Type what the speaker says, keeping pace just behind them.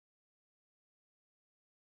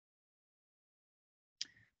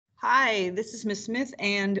Hi, this is Ms. Smith,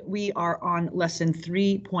 and we are on lesson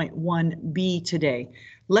 3.1b today.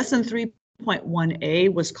 Lesson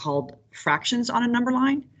 3.1a was called fractions on a number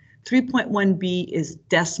line. 3.1b is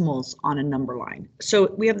decimals on a number line.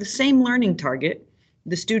 So we have the same learning target.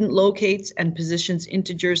 The student locates and positions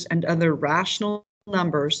integers and other rational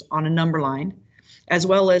numbers on a number line, as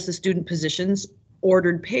well as the student positions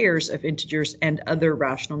ordered pairs of integers and other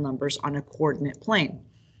rational numbers on a coordinate plane.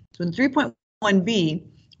 So in 3.1b,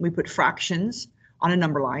 we put fractions on a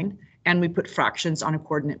number line, and we put fractions on a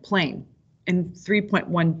coordinate plane. In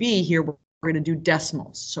 3.1b here, we're going to do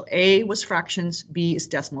decimals. So A was fractions, B is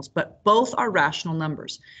decimals, but both are rational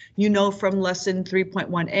numbers. You know from lesson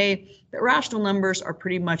 3.1a that rational numbers are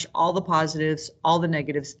pretty much all the positives, all the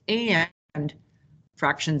negatives, and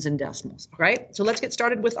fractions and decimals, right? So let's get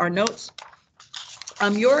started with our notes.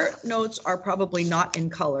 Your notes are probably not in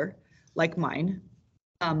color like mine.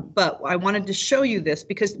 But I wanted to show you this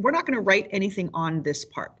because we're not going to write anything on this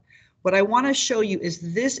part. What I want to show you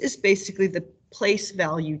is this is basically the place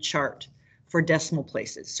value chart for decimal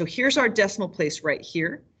places. So here's our decimal place right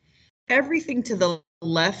here. Everything to the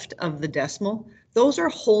left of the decimal, those are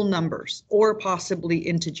whole numbers or possibly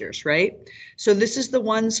integers, right? So this is the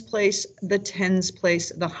ones place, the tens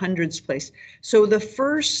place, the hundreds place. So the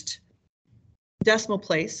first decimal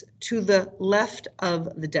place to the left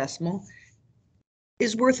of the decimal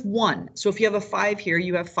is worth 1. So if you have a 5 here,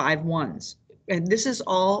 you have 5 ones. And this is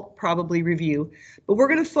all probably review, but we're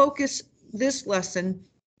going to focus this lesson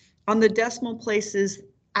on the decimal places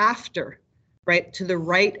after, right, to the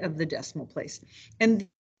right of the decimal place. And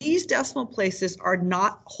these decimal places are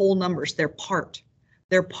not whole numbers, they're part.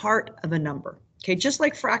 They're part of a number, okay, just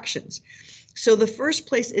like fractions. So the first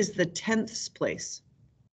place is the tenths place.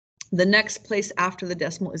 The next place after the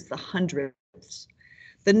decimal is the hundredths.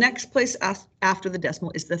 The next place after the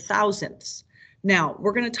decimal is the thousandths. Now,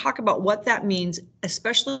 we're going to talk about what that means,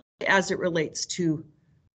 especially as it relates to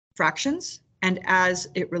fractions and as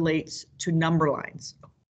it relates to number lines.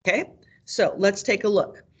 Okay, so let's take a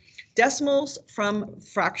look. Decimals from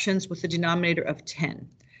fractions with the denominator of 10.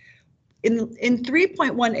 In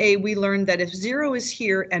 3.1a, we learned that if 0 is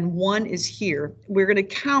here and 1 is here, we're going to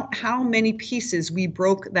count how many pieces we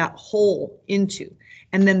broke that whole into,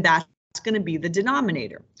 and then that's going to be the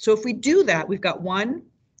denominator. So if we do that, we've got 1.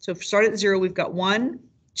 So if we start at 0, we've got 1,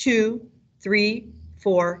 2, 3,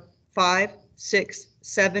 4, 5, 6,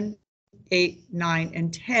 7, 8, 9,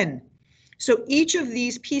 and 10. So each of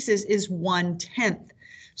these pieces is 1/10.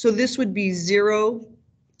 So this would be 0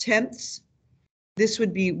 tenths. This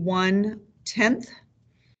would be 1/10.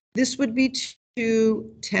 This would be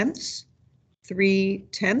 2 tenths, 3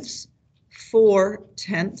 tenths, 4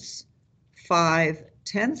 tenths, 5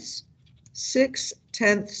 tenths, 6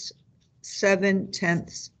 tenths, 7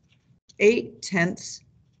 tenths, 8 tenths,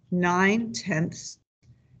 9 tenths,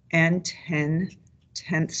 and 10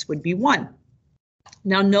 tenths would be 1.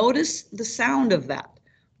 Now notice the sound of that.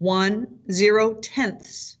 0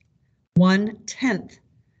 tenths, 1/10,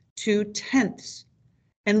 2 tenths.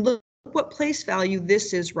 And look what place value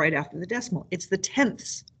this is right after the decimal. It's the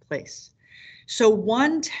tenths place. So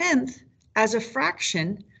 1/10 as a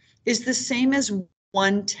fraction is the same as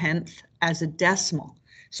 1/10 as a decimal.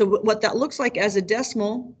 So what that looks like as a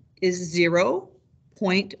decimal is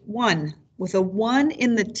 0.1 with a 1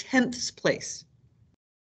 in the tenths place.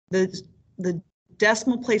 The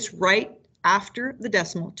decimal place right after the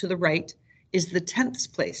decimal to the right is the tenths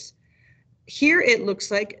place. Here it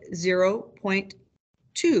looks like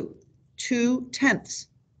 0.2, 2 tenths.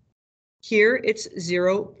 Here it's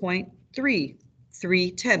 0.3,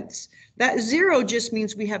 3 tenths. That 0 just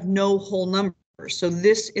means we have no whole number. So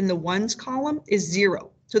this in the ones column is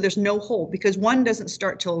 0. So there's no whole because 1 doesn't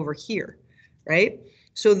start till over here, right?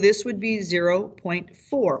 So this would be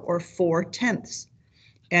 0.4 or 4 tenths.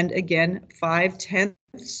 And again, 5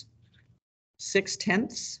 tenths, 6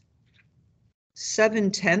 tenths, 7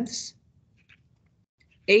 tenths,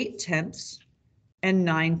 8 tenths, and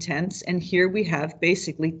 9 tenths. And here we have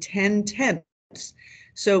basically 10 tenths.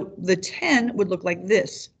 So the 10 would look like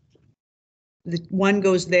this. The 1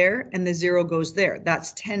 goes there and the 0 goes there.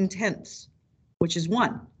 That's 10 tenths, which is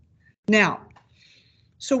 1. Now,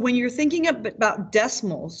 so when you're thinking about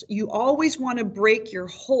decimals, you always want to break your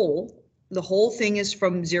whole. The whole thing is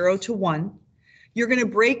from 0 to 1. You're going to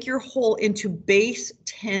break your whole into base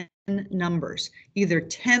 10 numbers, either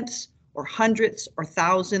tenths or hundredths or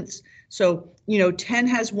thousandths. So, 10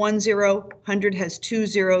 has 1 0, 100 has 2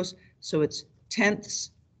 zeros. So it's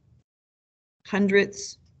tenths,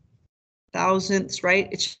 hundredths, thousandths, right?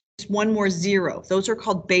 It's just one more 0. Those are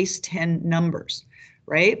called base 10 numbers,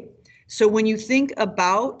 right? So when you think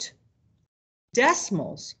about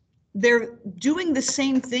decimals, they're doing the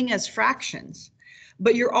same thing as fractions,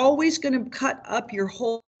 but you're always going to cut up your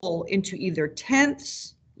whole into either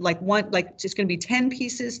tenths, like it's going to be 10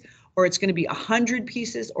 pieces, or it's going to be 100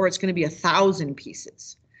 pieces, or it's going to be 1,000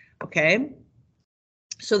 pieces. Okay,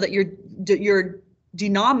 so that your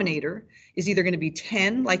denominator is either going to be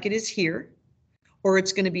 10 like it is here, or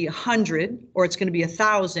it's going to be 100, or it's going to be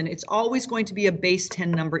 1,000. It's always going to be a base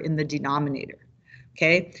 10 number in the denominator.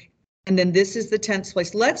 Okay, and then this is the tenths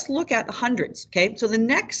place. Let's look at the hundreds. Okay, so the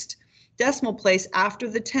next decimal place after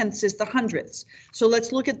the tenths is the hundredths. So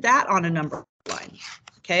let's look at that on a number line.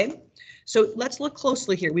 Okay, so let's look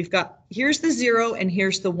closely here. Here's the 0 and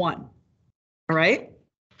here's the 1. All right,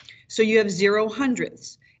 so you have 0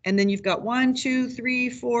 hundredths, and then you've got 1, 2, 3,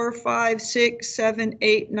 4, 5, 6, 7,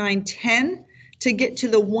 8, 9, 10 to get to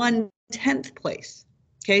the 1/10th place.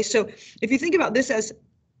 Okay, so if you think about this as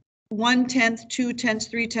 1/10, 2/10,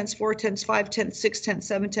 3/10, 4/10, 5/10, 6/10,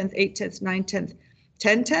 7/10, 8/10, 9/10,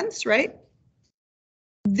 10/10, right?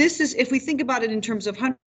 This is, if we think about it in terms of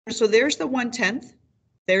hundreds, so there's the 1/10,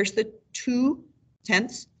 there's the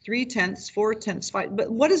 2/10, 3/10, 4/10, 5, but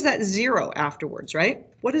what is that 0 afterwards, right?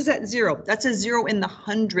 What is that 0? That's a 0 in the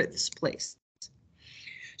hundredths place.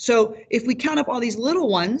 So if we count up all these little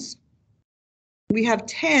ones, we have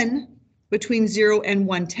 10 between 0 and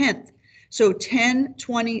 1/10. So 10,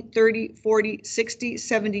 20, 30, 40, 60,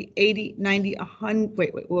 70, 80, 90,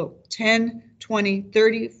 100, 10, 20,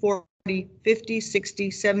 30, 40, 50, 60,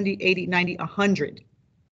 70, 80, 90, 100.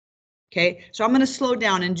 Okay, so I'm going to slow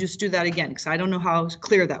down and just do that again because I don't know how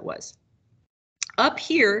clear that was. Up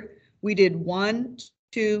here, we did 1,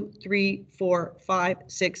 2, 3, 4, 5,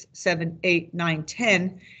 6, 7, 8, 9,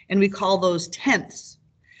 10, and we call those tenths.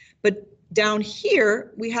 But down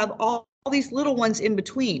here, we have all these little ones in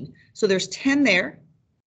between. So there's 10 there,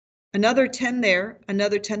 another 10 there,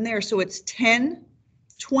 another 10 there. So it's 10,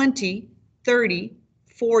 20, 30,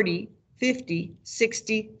 40, 50,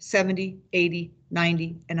 60, 70, 80,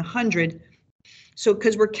 90, and 100. So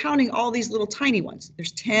because we're counting all these little tiny ones,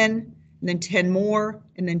 there's 10, and then 10 more,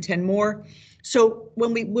 and then 10 more. So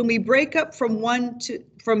when we break up from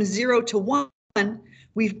 0 to 1,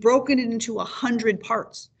 we've broken it into 100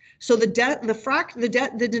 parts. So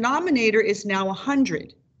the denominator is now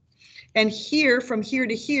 100. And here, from here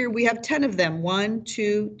to here, we have 10 of them. 1,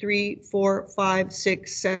 2, 3, 4, 5,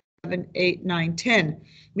 6, 7, 8, 9, 10.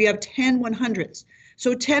 We have 10 100ths.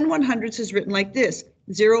 So 10 100ths is written like this,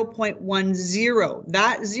 0.10.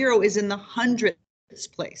 That 0 is in the hundredths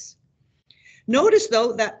place. Notice,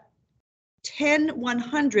 though, that 10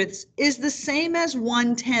 100ths is the same as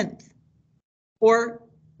 1/10. Or,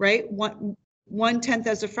 right, 1/10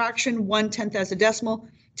 as a fraction, 1/10 as a decimal,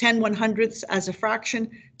 10 100ths as a fraction,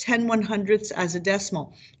 10 100ths as a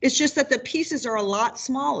decimal. It's just that the pieces are a lot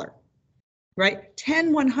smaller, right?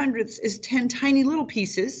 10 100ths is 10 tiny little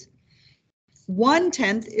pieces.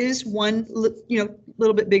 1/10 is one,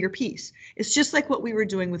 little bit bigger piece. It's just like what we were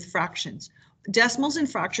doing with fractions. Decimals and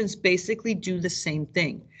fractions basically do the same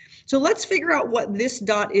thing. So let's figure out what this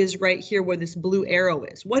dot is right here where this blue arrow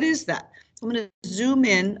is. What is that? I'm going to zoom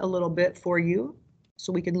in a little bit for you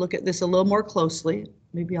so we can look at this a little more closely.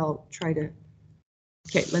 Maybe I'll try to.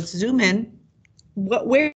 Okay, let's zoom in.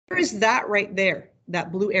 Where is that right there,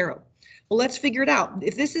 that blue arrow? Well, let's figure it out.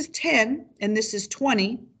 If this is 10 and this is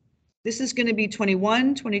 20, this is going to be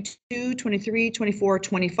 21, 22, 23, 24,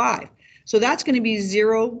 25. So that's going to be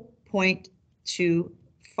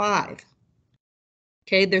 0.25.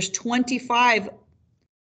 Okay, there's 25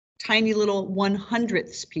 tiny little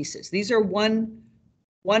 100ths pieces. These are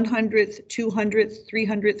 1/100th, 200th,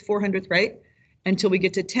 300th, 400th, right? Until we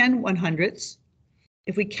get to 10 100ths.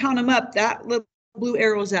 If we count them up, that little blue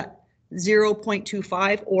arrow is at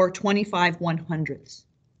 0.25 or 25 100ths.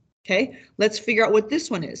 Okay, let's figure out what this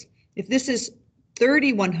one is. If this is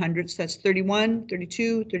 30 100ths, that's 31,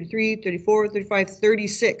 32, 33, 34, 35,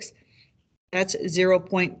 36. That's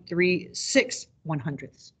 0.36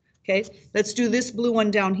 100ths. Okay, let's do this blue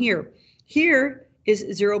one down here. Here is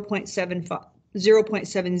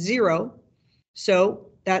 0.70.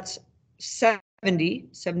 So that's 70,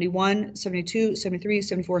 71, 72, 73,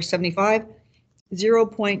 74, 75,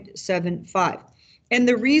 0.75. And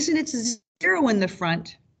the reason it's 0 in the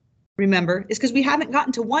front, remember, is because we haven't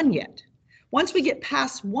gotten to 1 yet. Once we get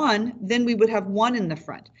past 1, then we would have 1 in the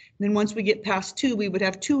front. And then once we get past 2, we would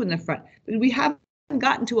have 2 in the front. But we haven't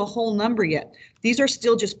gotten to a whole number yet. These are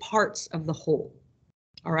still just parts of the whole.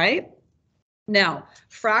 All right? Now,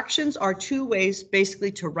 fractions are two ways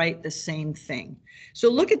basically to write the same thing. So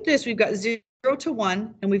look at this. We've got 0 to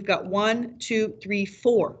 1, and we've got 1, 2, 3,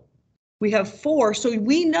 4. We have 4, so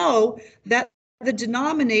we know that the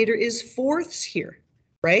denominator is fourths here.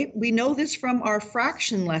 right? We know this from our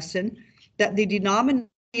fraction lesson that the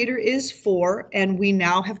denominator is 4, and we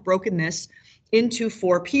now have broken this into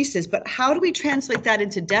 4 pieces. But how do we translate that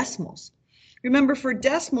into decimals? Remember, for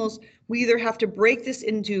decimals, we either have to break this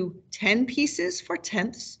into 10 pieces for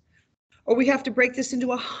tenths, or we have to break this into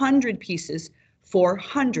 100 pieces for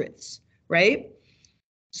hundredths, right?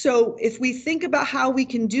 So if we think about how we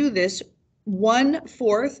can do this,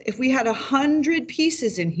 1/4, if we had 100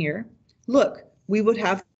 pieces in here, look, we would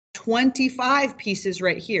have 25 pieces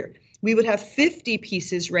right here. We would have 50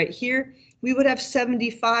 pieces right here. We would have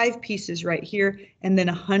 75 pieces right here, and then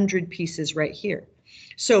 100 pieces right here.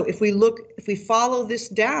 So if we follow this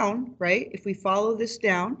down, right? If we follow this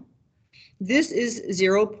down, this is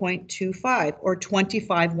 0.25, or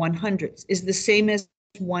 25 100ths, is the same as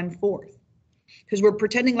 1/4. Because we're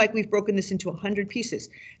pretending like we've broken this into 100 pieces.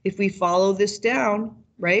 If we follow this down,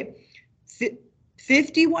 right,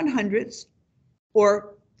 50 100ths,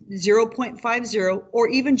 or 0.50, or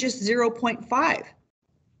even just 0.5,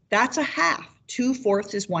 that's a half.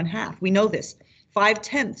 2/4 is 1/2. We know this.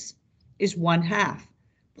 5/10 is 1/2.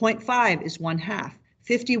 0.5 is 1/2.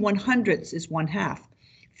 50 100ths is 1/2.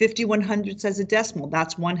 50 100ths as a decimal,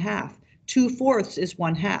 that's 1/2. 2/4 is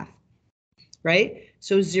 1/2, right?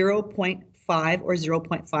 So 0.5 or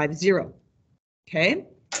 0.50. Okay.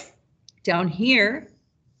 Down here,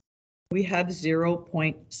 we have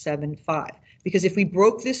 0.75. Because if we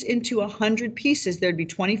broke this into 100 pieces, there'd be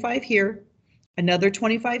 25 here, another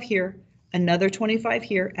 25 here, another 25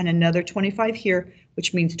 here, and another 25 here,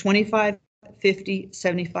 which means 25, 50,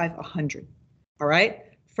 75, 100. All right?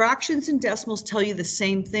 Fractions and decimals tell you the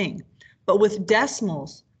same thing, but with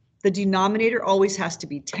decimals, the denominator always has to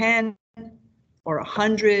be 10 or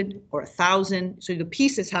 100 or 1,000. So the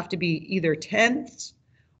pieces have to be either tenths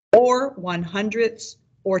or 100ths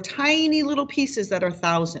or tiny little pieces that are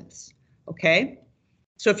thousandths. Okay?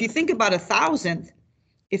 So if you think about 1,000th,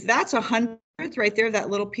 if that's 100th right there, that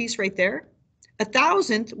little piece right there,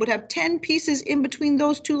 1,000th would have 10 pieces in between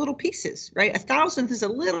those two little pieces, right? 1,000th is a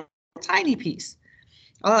little tiny piece.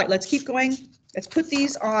 All right, let's keep going. Let's put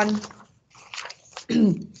these on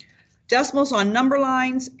decimals on number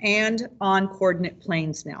lines and on coordinate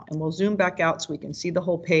planes now. And we'll zoom back out so we can see the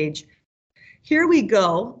whole page. Here we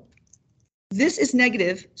go. This is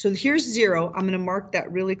negative. So here's 0. I'm going to mark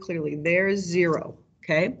that really clearly. There's 0.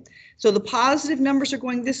 Okay. So the positive numbers are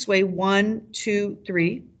going this way, 1, 2,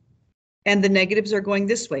 3. And the negatives are going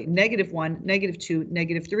this way, -1, -2,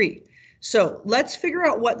 -3. So let's figure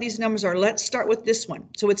out what these numbers are. Let's start with this one.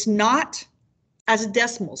 So it's not as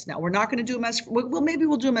decimals. Now we're not going to do them as, well, maybe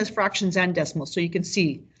we'll do them as fractions and decimals so you can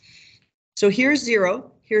see. So here's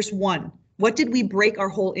 0, here's 1. What did we break our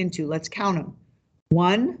whole into? Let's count them.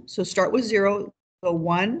 1, so start with 0, go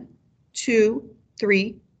 1, 2,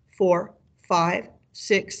 3, 4, 5,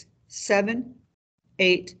 6, 7,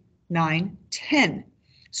 8, 9, 10.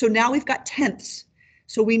 So now we've got tenths.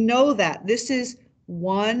 So we know that this is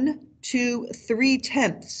 1, 2, 3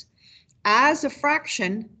 tenths. As a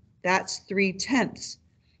fraction, that's 3 tenths.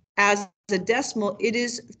 As a decimal, it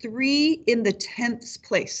is 3 in the tenths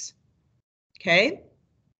place. Okay?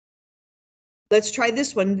 Let's try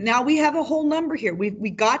this one. Now we have a whole number here. We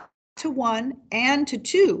got to 1 and to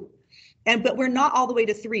 2, but we're not all the way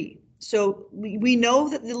to 3. So we know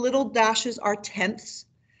that the little dashes are tenths.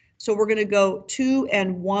 So we're going to go 2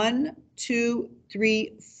 and 1, 2,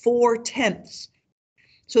 3, 4 tenths.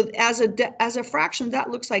 So as a fraction, that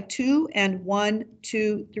looks like 2 and 1,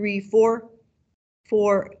 2, 3, 4,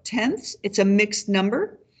 4 tenths. It's a mixed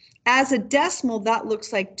number. As a decimal, that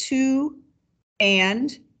looks like 2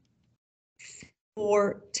 and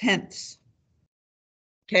 4 tenths.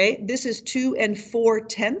 Okay, this is 2 and 4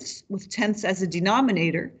 tenths with tenths as a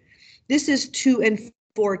denominator. This is 2 and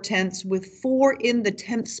 4 tenths with 4 in the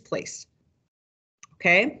tenths place.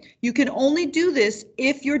 Okay, you can only do this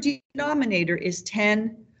if your denominator is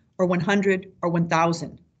 10 or 100 or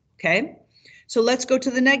 1,000. Okay, so let's go to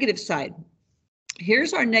the negative side.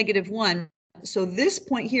 Here's our -1. So this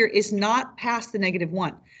point here is not past the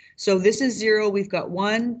 -1. So this is 0. We've got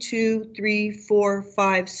 1, 2, 3, 4,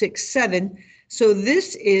 5, 6, 7. So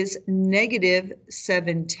this is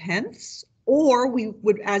 -7 tenths, or we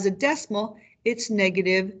would, as a decimal, it's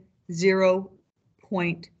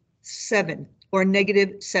 -0.7 or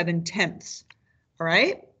 -7 tenths. All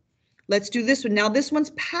right, let's do this one. Now this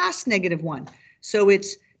one's past -1. So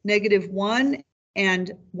it's -1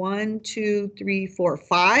 and 1, 2, 3, 4,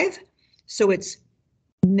 5. So it's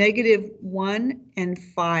 -1 and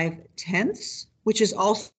 5 tenths, which is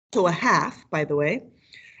also a half, by the way.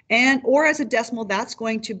 And or as a decimal, that's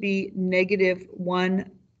going to be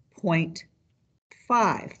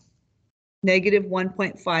 -1.5. negative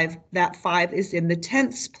 1.5. That 5 is in the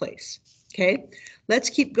tenths place. Okay, let's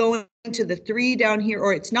keep going to the 3 down here,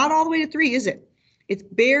 or it's not all the way to 3, is it? It's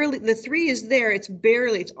barely, the 3 is there, it's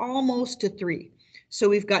barely, it's almost to 3. So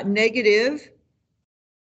we've got negative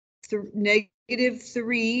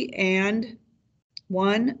 3 and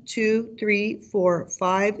 1, 2, 3, 4,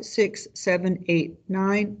 5, 6, 7, 8,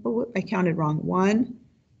 9. Oh, I counted wrong. 1.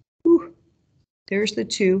 Whew, there's the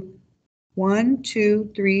 2. 1, 2,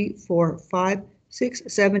 3, 4, 5, 6,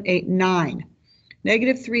 7, 8, 9.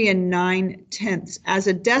 Negative 3 and 9 tenths. As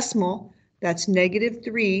a decimal, that's negative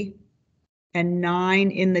 3 and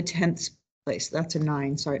 9 in the tenths place. That's a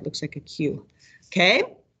 9. Sorry, it looks like a Q. Okay,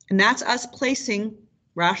 and that's us placing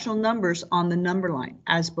rational numbers on the number line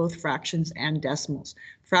as both fractions and decimals.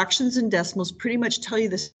 Fractions and decimals pretty much tell you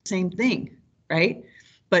the same thing, right?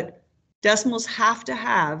 But decimals have to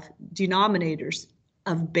have denominators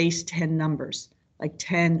of base 10 numbers, like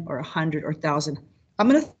 10 or 100 or 1,000. I'm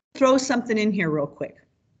going to throw something in here real quick.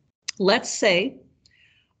 Let's say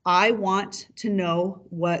I want to know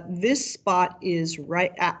what this spot is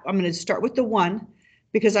right at. I'm going to start with the 1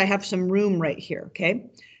 because I have some room right here, okay?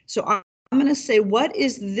 So I'm going to say, what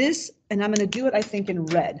is this? And I'm going to do it, I think, in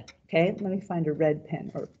red, okay? Let me find a red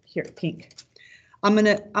pen, or here, pink. I'm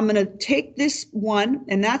gonna take this 1,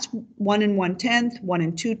 and that's 1 and 1/10, 1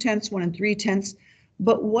 and 2/10, 1 and 3/10.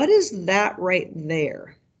 But what is that right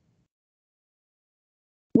there?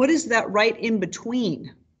 What is that right in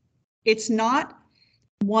between? It's not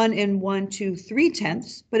 1 and 1, 2,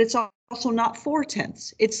 3/10, but it's also not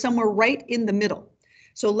 4/10. It's somewhere right in the middle.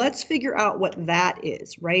 So let's figure out what that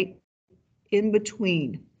is, right in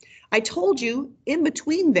between. I told you in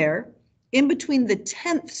between there, in between the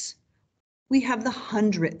tenths, we have the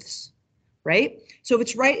hundredths, right? So if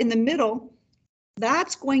it's right in the middle,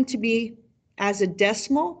 that's going to be, as a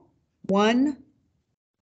decimal, 1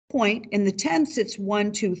 point. In the tenths, it's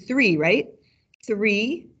 1, 2, 3, right?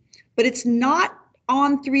 3, but it's not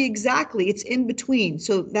on 3 exactly, it's in between.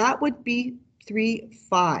 So that would be 3,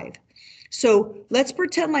 5. So let's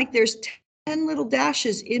pretend like there's 10 little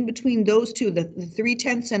dashes in between those two, the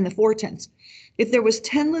 3/10 and the 4/10. If there was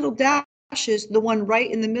 10 little dashes, the one right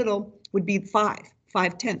in the middle would be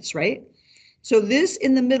 5/10, right? So this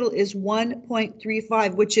in the middle is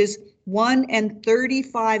 1.35, which is 1 and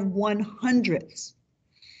 35 100ths.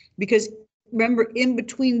 Because remember, in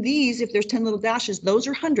between these, if there's 10 little dashes, those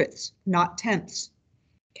are hundredths, not tenths.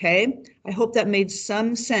 Okay, I hope that made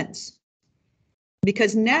some sense.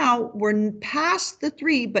 Because now we're past the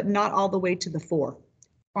 3, but not all the way to the 4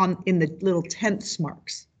 in the little tenths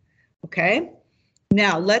marks. Okay,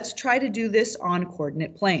 now let's try to do this on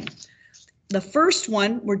coordinate plane. The first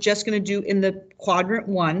one we're just going to do in the quadrant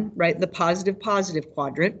 1, right? The positive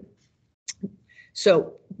quadrant.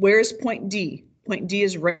 So where's point D? Point D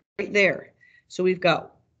is right there. So we've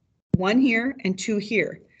got 1 here and 2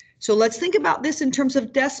 here. So let's think about this in terms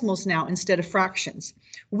of decimals now instead of fractions.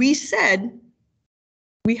 We said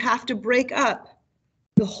we have to break up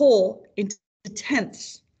the whole into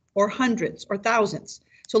tenths or hundreds or thousands.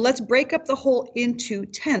 So let's break up the whole into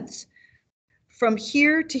tenths. From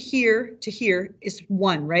here to here to here is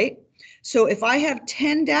 1, right? So if I have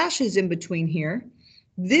 10 dashes in between here,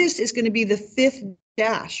 this is going to be the 5th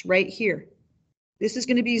dash right here. This is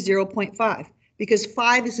going to be 0.5 because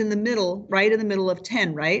 5 is in the middle, right in the middle of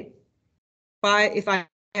 10, right? If I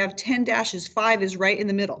have 10 dashes, 5 is right in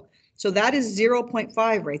the middle. So that is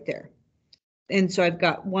 0.5 right there. And so I've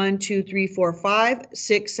got 1, 2, 3, 4, 5,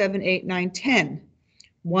 6, 7, 8, 9, 10.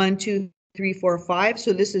 1, 2, 3, 4, 5.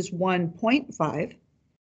 So this is 1.5.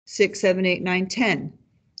 6, 7, 8, 9, 10.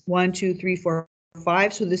 1, 2, 3, 4,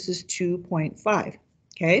 5. So this is 2.5.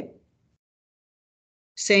 Okay.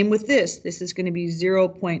 Same with this. This is going to be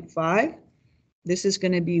 0.5. This is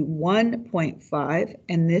going to be 1.5.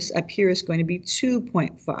 And this up here is going to be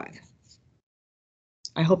 2.5.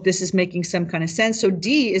 I hope this is making some kind of sense. So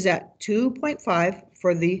D is at 2.5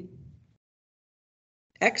 for the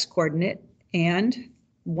X coordinate and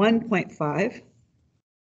 1.5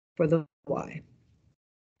 for the Y.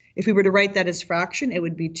 If we were to write that as fraction, it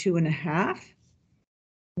would be 2.5,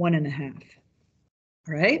 1.5.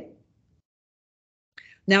 All right.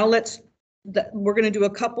 Now we're going to do a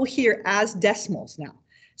couple here as decimals now.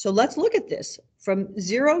 So let's look at this. From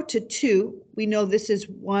 0 to 2, we know this is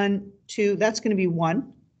 1, 2, that's going to be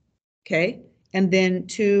 1. Okay. And then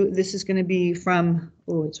 2, this is going to be from,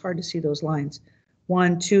 oh, it's hard to see those lines.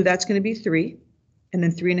 1, 2, that's going to be 3. And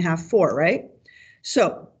then 3.5, 4, right?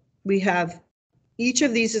 So we have each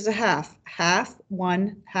of these is a half. Half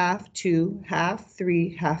 1, half 2, half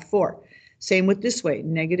 3, half 4. Same with this way.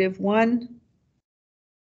 -1,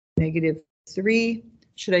 -3.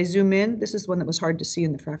 Should I zoom in? This is one that was hard to see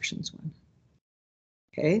in the fractions one.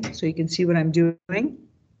 Okay, so you can see what I'm doing.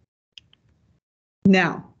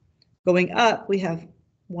 Now, going up, we have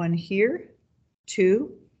 1 here,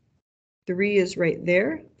 2, 3 is right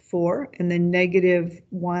there, 4, and then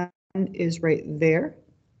 -1 is right there.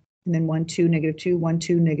 And then 1, 2, -2, 1,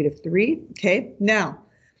 2, -3. Okay, now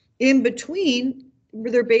in between,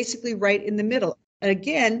 they're basically right in the middle. And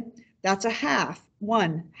again, that's a half.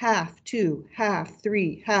 1, half, 2, half,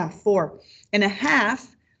 3, half, 4. And a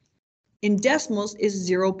half in decimals is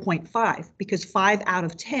 0.5 because 5 out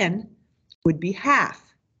of 10 would be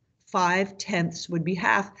half. 5/10 would be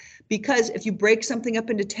half, because if you break something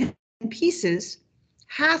up into 10 pieces,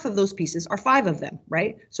 half of those pieces are 5 of them,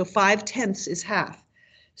 right? So 5/10 is half.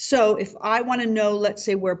 So if I want to know, let's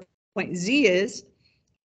say, where point Z is,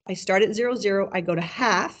 I start at 0, 0, I go to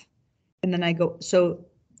half, and then I go, so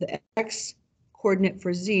the X coordinate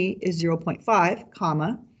for Z is 0.5,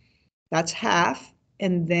 comma, that's half,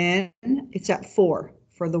 and then it's at 4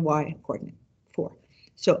 for the Y coordinate, 4.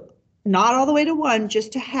 So not all the way to 1,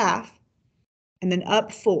 just to half, and then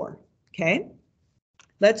up 4, okay?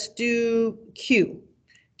 Let's do Q.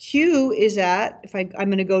 Q is at, if I'm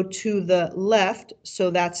going to go to the left, so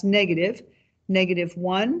that's negative,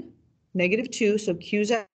 -1, -2, so Q's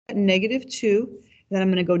at -2, then I'm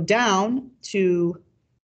going to go down to,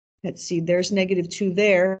 let's see, there's -2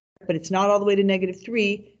 there, but it's not all the way to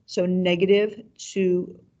 -3, so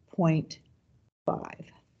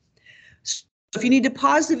 -2.5. So if you need to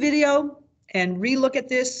pause the video and re-look at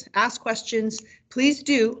this, ask questions, please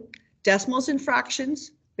do. Decimals and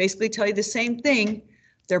fractions basically tell you the same thing.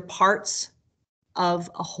 They're parts of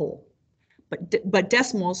a whole. But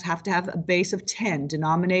decimals have to have a base of 10,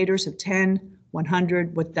 denominators of 10,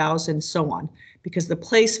 100, 1,000, so on, because the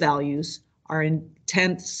place values are in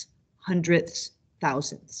tenths, hundredths,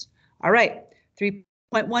 thousandths. All right,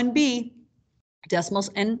 3.1b, decimals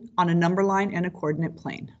and on a number line and a coordinate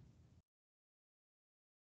plane.